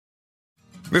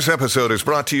This episode is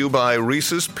brought to you by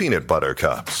Reese's Peanut Butter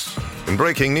Cups. In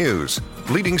breaking news,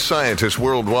 leading scientists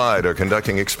worldwide are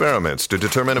conducting experiments to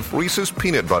determine if Reese's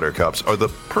Peanut Butter Cups are the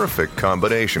perfect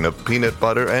combination of peanut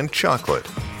butter and chocolate.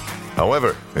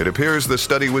 However, it appears the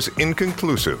study was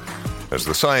inconclusive, as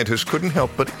the scientists couldn't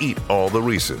help but eat all the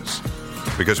Reese's.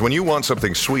 Because when you want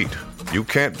something sweet, you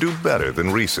can't do better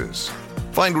than Reese's.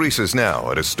 Find Reese's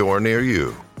now at a store near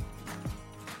you.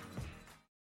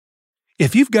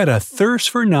 If you've got a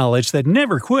thirst for knowledge that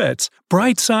never quits,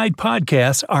 Brightside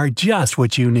Podcasts are just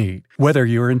what you need. Whether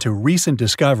you're into recent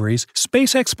discoveries,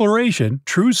 space exploration,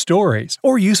 true stories,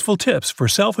 or useful tips for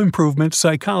self-improvement,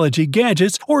 psychology,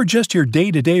 gadgets, or just your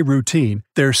day-to-day routine,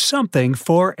 there's something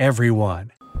for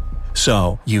everyone.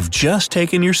 So, you've just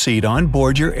taken your seat on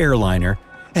board your airliner,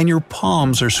 and your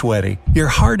palms are sweaty, your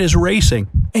heart is racing,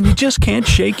 and you just can't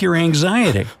shake your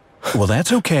anxiety. Well,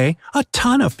 that's okay. A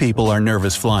ton of people are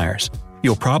nervous flyers.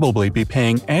 You'll probably be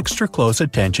paying extra close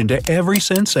attention to every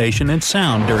sensation and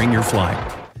sound during your flight.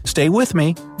 Stay with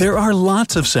me. There are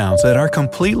lots of sounds that are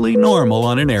completely normal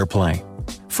on an airplane.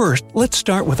 First, let's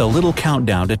start with a little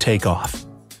countdown to takeoff.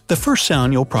 The first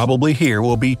sound you'll probably hear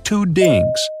will be 2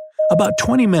 dings. About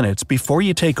 20 minutes before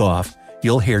you take off,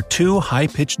 you'll hear 2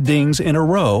 high-pitched dings in a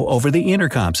row over the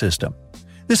intercom system.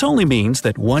 This only means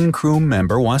that one crew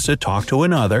member wants to talk to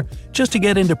another just to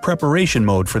get into preparation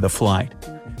mode for the flight.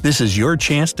 This is your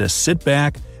chance to sit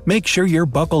back, make sure you're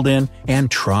buckled in, and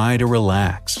try to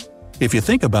relax. If you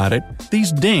think about it,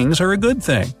 these dings are a good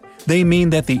thing. They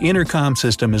mean that the intercom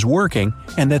system is working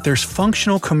and that there's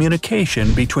functional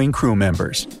communication between crew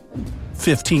members.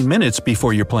 15 minutes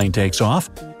before your plane takes off,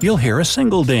 you'll hear a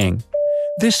single ding.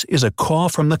 This is a call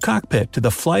from the cockpit to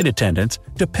the flight attendants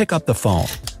to pick up the phone.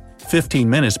 15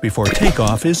 minutes before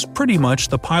takeoff is pretty much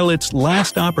the pilot's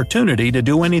last opportunity to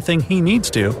do anything he needs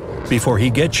to before he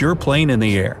gets your plane in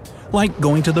the air, like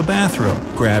going to the bathroom,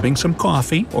 grabbing some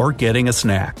coffee, or getting a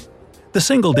snack. The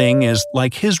single ding is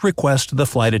like his request to the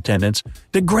flight attendants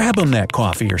to grab him that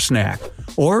coffee or snack,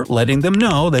 or letting them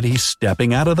know that he's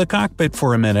stepping out of the cockpit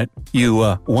for a minute.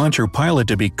 You want your pilot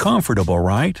to be comfortable,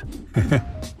 right?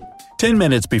 10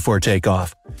 minutes before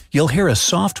takeoff, you'll hear a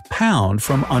soft pound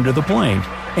from under the plane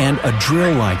and a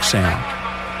drill-like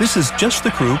sound. This is just the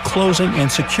crew closing and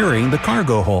securing the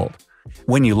cargo hold.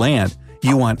 When you land,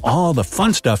 you want all the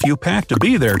fun stuff you packed to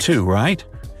be there too, right?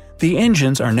 The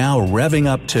engines are now revving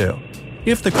up too.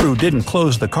 If the crew didn't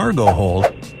close the cargo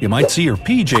hold, you might see your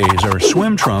PJs or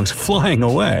swim trunks flying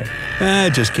away.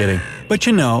 Just kidding. But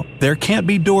you know, there can't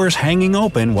be doors hanging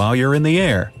open while you're in the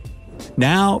air.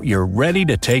 Now you're ready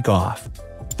to take off.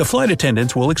 The flight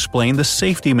attendants will explain the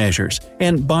safety measures,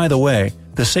 and by the way,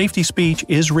 the safety speech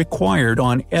is required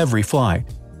on every flight.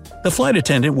 The flight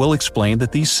attendant will explain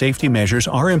that these safety measures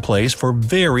are in place for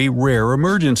very rare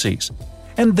emergencies.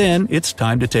 And then it's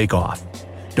time to take off.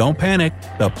 Don't panic,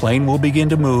 the plane will begin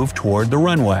to move toward the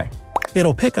runway.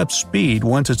 It'll pick up speed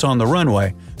once it's on the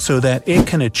runway so that it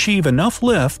can achieve enough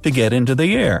lift to get into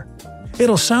the air.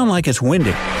 It'll sound like it's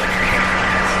windy.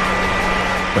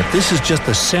 But this is just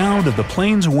the sound of the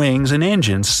plane's wings and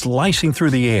engines slicing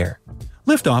through the air.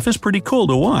 Liftoff is pretty cool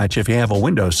to watch if you have a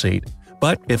window seat,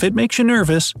 but if it makes you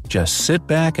nervous, just sit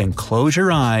back and close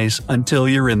your eyes until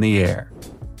you're in the air.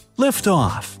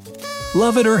 Liftoff.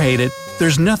 Love it or hate it,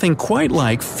 there's nothing quite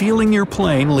like feeling your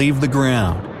plane leave the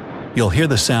ground. You'll hear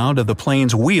the sound of the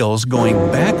plane's wheels going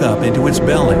back up into its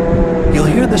belly. You'll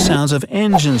hear the sounds of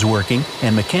engines working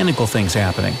and mechanical things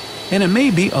happening. And it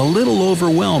may be a little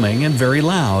overwhelming and very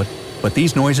loud, but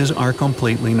these noises are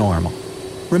completely normal.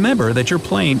 Remember that your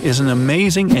plane is an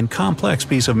amazing and complex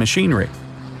piece of machinery.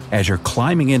 As you're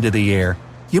climbing into the air,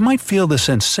 you might feel the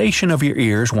sensation of your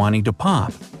ears wanting to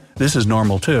pop. This is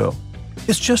normal too.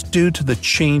 It's just due to the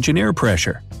change in air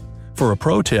pressure. For a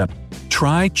pro tip,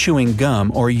 try chewing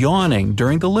gum or yawning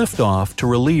during the liftoff to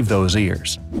relieve those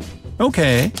ears.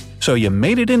 Okay, so you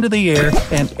made it into the air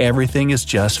and everything is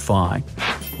just fine.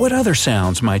 What other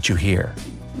sounds might you hear?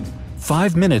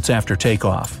 5 minutes after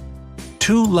takeoff,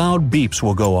 2 loud beeps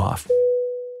will go off.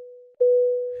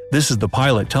 This is the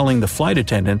pilot telling the flight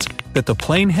attendants that the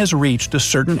plane has reached a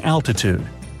certain altitude.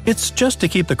 It's just to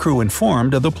keep the crew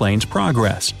informed of the plane's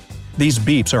progress. These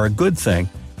beeps are a good thing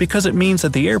because it means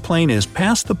that the airplane is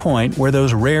past the point where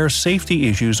those rare safety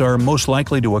issues are most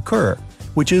likely to occur,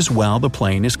 which is while the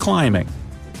plane is climbing.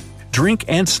 Drink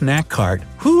and snack cart,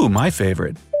 my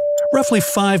favorite. Roughly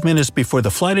 5 minutes before the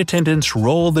flight attendants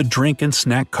roll the drink and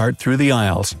snack cart through the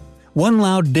aisles, one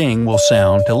loud ding will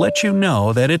sound to let you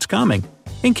know that it's coming,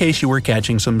 in case you were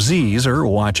catching some Z's or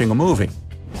watching a movie.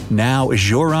 Now is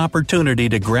your opportunity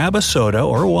to grab a soda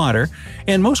or water,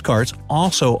 and most carts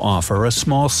also offer a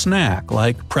small snack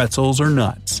like pretzels or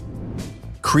nuts.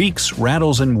 Creaks,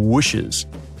 rattles, and whooshes.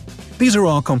 These are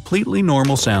all completely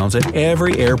normal sounds that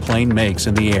every airplane makes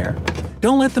in the air.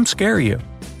 Don't let them scare you.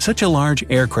 Such a large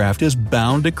aircraft is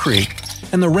bound to creak,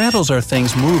 and the rattles are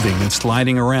things moving and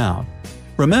sliding around.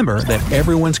 Remember that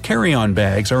everyone's carry-on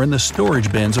bags are in the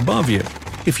storage bins above you.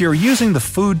 If you're using the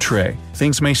food tray,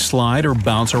 things may slide or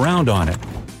bounce around on it.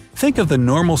 Think of the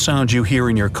normal sounds you hear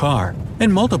in your car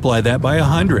and multiply that by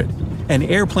 100. An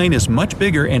airplane is much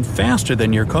bigger and faster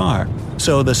than your car,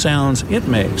 so the sounds it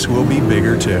makes will be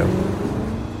bigger too.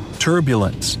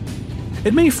 Turbulence.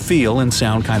 It may feel and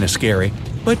sound kind of scary,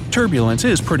 but turbulence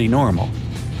is pretty normal.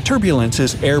 Turbulence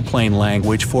is airplane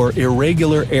language for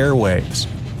irregular airwaves.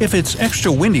 If it's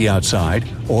extra windy outside,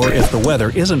 or if the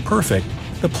weather isn't perfect,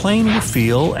 the plane will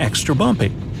feel extra bumpy.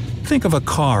 Think of a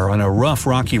car on a rough,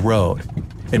 rocky road.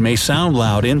 It may sound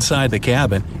loud inside the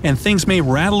cabin, and things may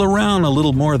rattle around a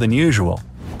little more than usual.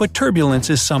 But turbulence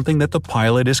is something that the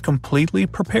pilot is completely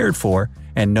prepared for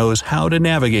and knows how to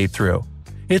navigate through.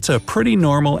 It's a pretty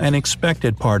normal and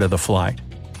expected part of the flight.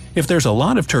 If there's a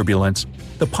lot of turbulence,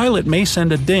 the pilot may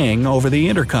send a ding over the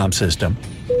intercom system,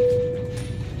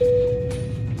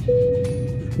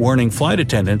 warning flight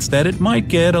attendants that it might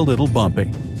get a little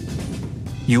bumpy.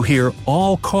 You hear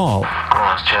 "all call"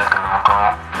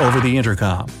 over the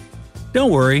intercom.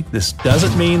 Don't worry, this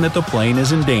doesn't mean that the plane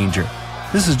is in danger.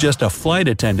 This is just a flight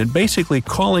attendant basically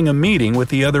calling a meeting with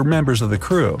the other members of the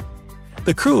crew.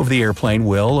 The crew of the airplane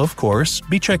will, of course,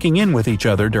 be checking in with each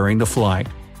other during the flight.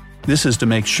 This is to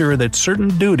make sure that certain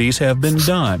duties have been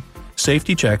done,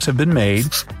 safety checks have been made,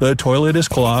 the toilet is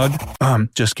clogged.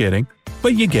 Just kidding.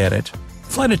 But you get it.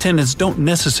 Flight attendants don't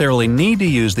necessarily need to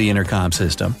use the intercom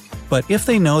system, but if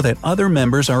they know that other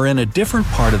members are in a different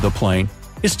part of the plane,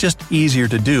 it's just easier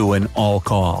to do an all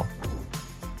call.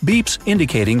 Beeps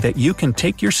indicating that you can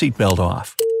take your seatbelt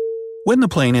off. When the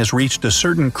plane has reached a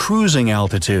certain cruising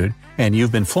altitude and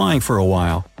you've been flying for a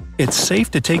while, it's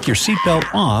safe to take your seatbelt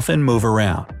off and move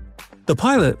around. The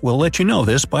pilot will let you know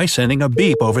this by sending a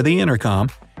beep over the intercom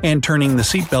and turning the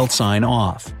seatbelt sign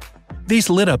off. These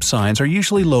lit-up signs are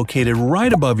usually located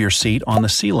right above your seat on the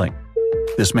ceiling.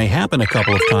 This may happen a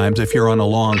couple of times if you're on a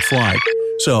long flight,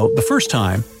 so the first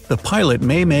time, the pilot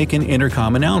may make an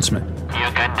intercom announcement.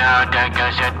 You can now take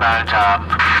your seatbelt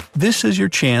off. This is your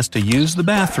chance to use the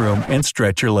bathroom and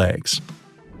stretch your legs.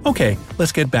 Okay,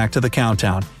 let's get back to the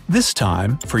countdown, this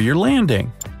time for your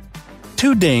landing.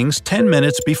 2 dings 10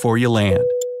 minutes before you land.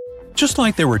 Just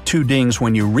like there were 2 dings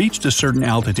when you reached a certain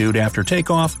altitude after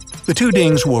takeoff, the 2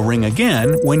 dings will ring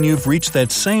again when you've reached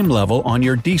that same level on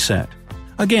your descent.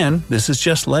 Again, this is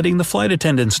just letting the flight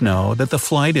attendants know that the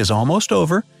flight is almost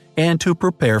over and to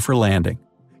prepare for landing.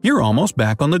 You're almost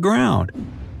back on the ground.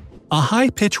 A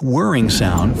high-pitched whirring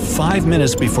sound 5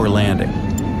 minutes before landing.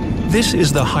 This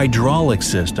is the hydraulic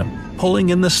system, pulling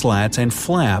in the slats and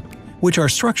flap, which are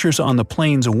structures on the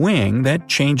plane's wing that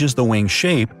changes the wing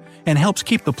shape and helps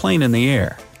keep the plane in the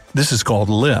air. This is called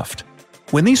lift.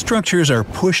 When these structures are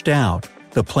pushed out,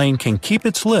 the plane can keep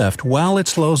its lift while it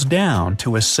slows down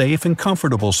to a safe and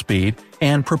comfortable speed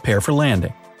and prepare for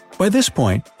landing. By this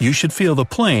point, you should feel the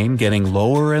plane getting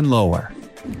lower and lower.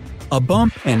 A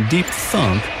bump and deep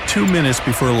thunk 2 minutes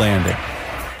before landing.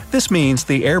 This means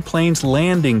the airplane's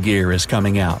landing gear is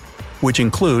coming out, which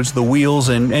includes the wheels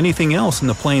and anything else in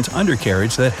the plane's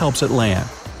undercarriage that helps it land.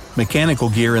 Mechanical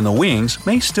gear in the wings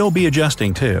may still be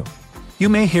adjusting too. You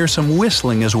may hear some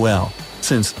whistling as well,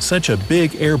 since such a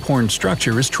big airborne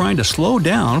structure is trying to slow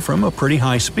down from a pretty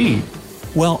high speed,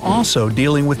 while also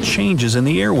dealing with changes in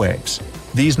the airwaves.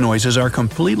 These noises are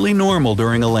completely normal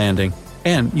during a landing,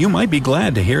 and you might be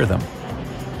glad to hear them.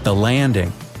 The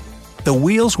landing. The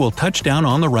wheels will touch down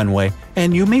on the runway,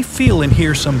 and you may feel and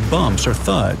hear some bumps or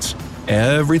thuds.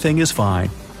 Everything is fine.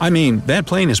 I mean, that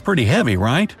plane is pretty heavy,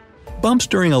 right? Bumps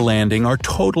during a landing are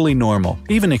totally normal,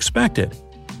 even expected.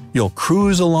 You'll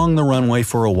cruise along the runway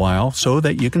for a while so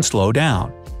that you can slow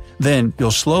down. Then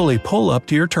you'll slowly pull up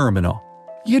to your terminal.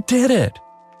 You did it!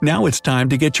 Now it's time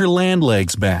to get your land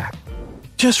legs back.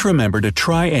 Just remember to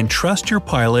try and trust your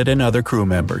pilot and other crew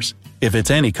members. If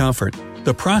it's any comfort,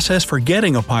 the process for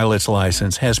getting a pilot's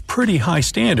license has pretty high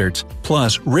standards,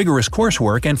 plus rigorous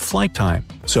coursework and flight time,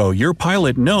 so your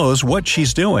pilot knows what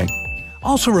she's doing.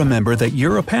 Also remember that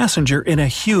you're a passenger in a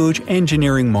huge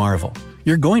engineering marvel.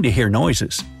 You're going to hear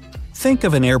noises. Think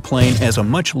of an airplane as a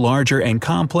much larger and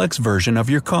complex version of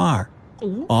your car.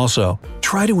 Also,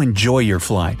 try to enjoy your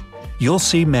flight. You'll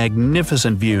see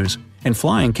magnificent views, and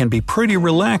flying can be pretty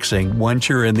relaxing once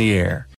you're in the air.